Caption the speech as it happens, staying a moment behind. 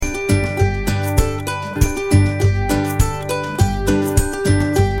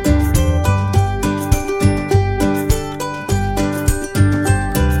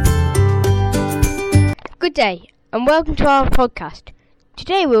day, and welcome to our podcast.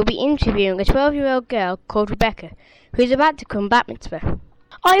 Today we'll be interviewing a 12-year-old girl called Rebecca, who is about to become bat mitzvah.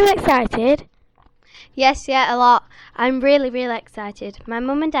 Are you excited? Yes, a lot. I'm really excited. My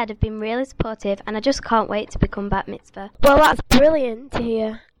mum and dad have been really supportive and I just can't wait to become bat mitzvah. Well, that's brilliant to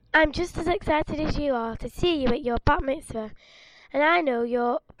hear. I'm just as excited as you are to see you at your bat mitzvah, and I know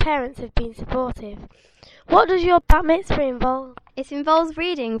your parents have been supportive. What does your bat mitzvah involve? It involves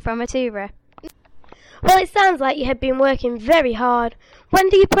reading from a Torah. Well, it sounds like you have been working very hard. When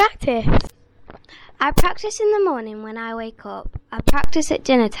do you practice? I practice in the morning when I wake up. I practice at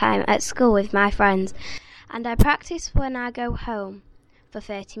dinner time at school with my friends. And I practice when I go home for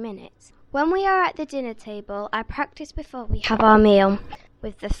 30 minutes. When we are at the dinner table, I practice before we have our meal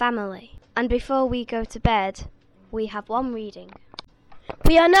with the family. And before we go to bed, we have one reading.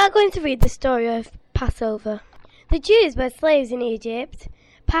 We are now going to read the story of Passover. The Jews were slaves in Egypt.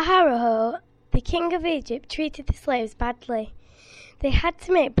 Pharaoh, the king of Egypt, treated the slaves badly. They had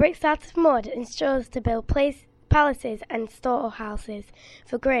to make bricks out of mud and straws to build palaces and storehouses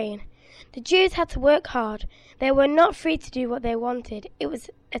for grain. The Jews had to work hard. They were not free to do what they wanted. It was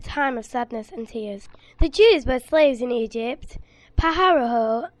a time of sadness and tears. The Jews were slaves in Egypt.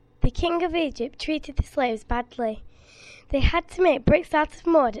 Pharaoh, the king of Egypt, treated the slaves badly. They had to make bricks out of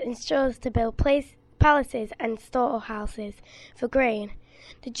mud and straws to build palaces and storehouses for grain.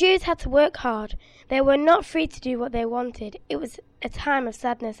 The Jews had to work hard. They were not free to do what they wanted. It was a time of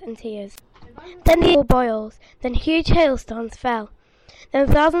sadness and tears. Then the boiled. Then huge hailstones fell. Then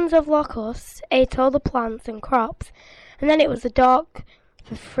thousands of locusts ate all the plants and crops. And then it was dark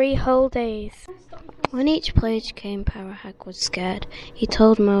for 3 whole days. When each plague came, Pharaoh was scared. He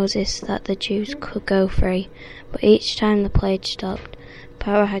told Moses that the Jews could go free. But each time the plague stopped,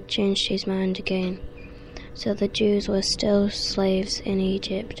 Pharaoh had changed his mind again. So the Jews were still slaves in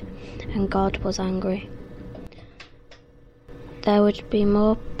Egypt, and God was angry. There would be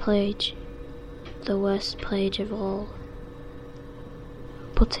more plague, the worst plague of all.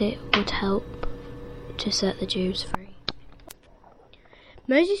 But it would help to set the Jews free.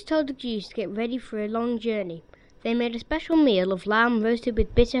 Moses told the Jews to get ready for a long journey. They made a special meal of lamb roasted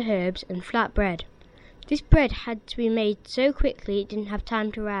with bitter herbs and flat bread. This bread had to be made so quickly it didn't have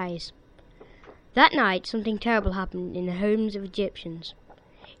time to rise. That night, something terrible happened in the homes of Egyptians.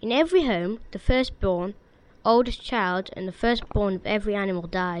 In every home, the firstborn, oldest child, and the firstborn of every animal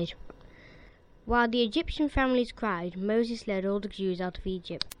died. While the Egyptian families cried, Moses led all the Jews out of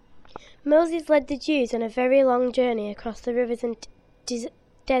Egypt. Moses led the Jews on a very long journey across the rivers and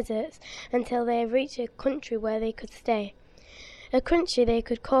deserts until they reached a country where they could stay, a country they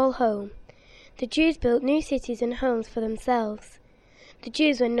could call home. The Jews built new cities and homes for themselves. The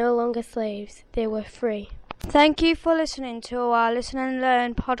Jews were no longer slaves, they were free. Thank you for listening to our Listen and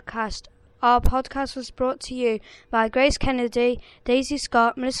Learn podcast. Our podcast was brought to you by Grace Kennedy, Daisy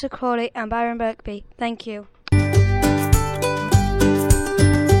Scott, Melissa Crawley and Byron Birkby. Thank you.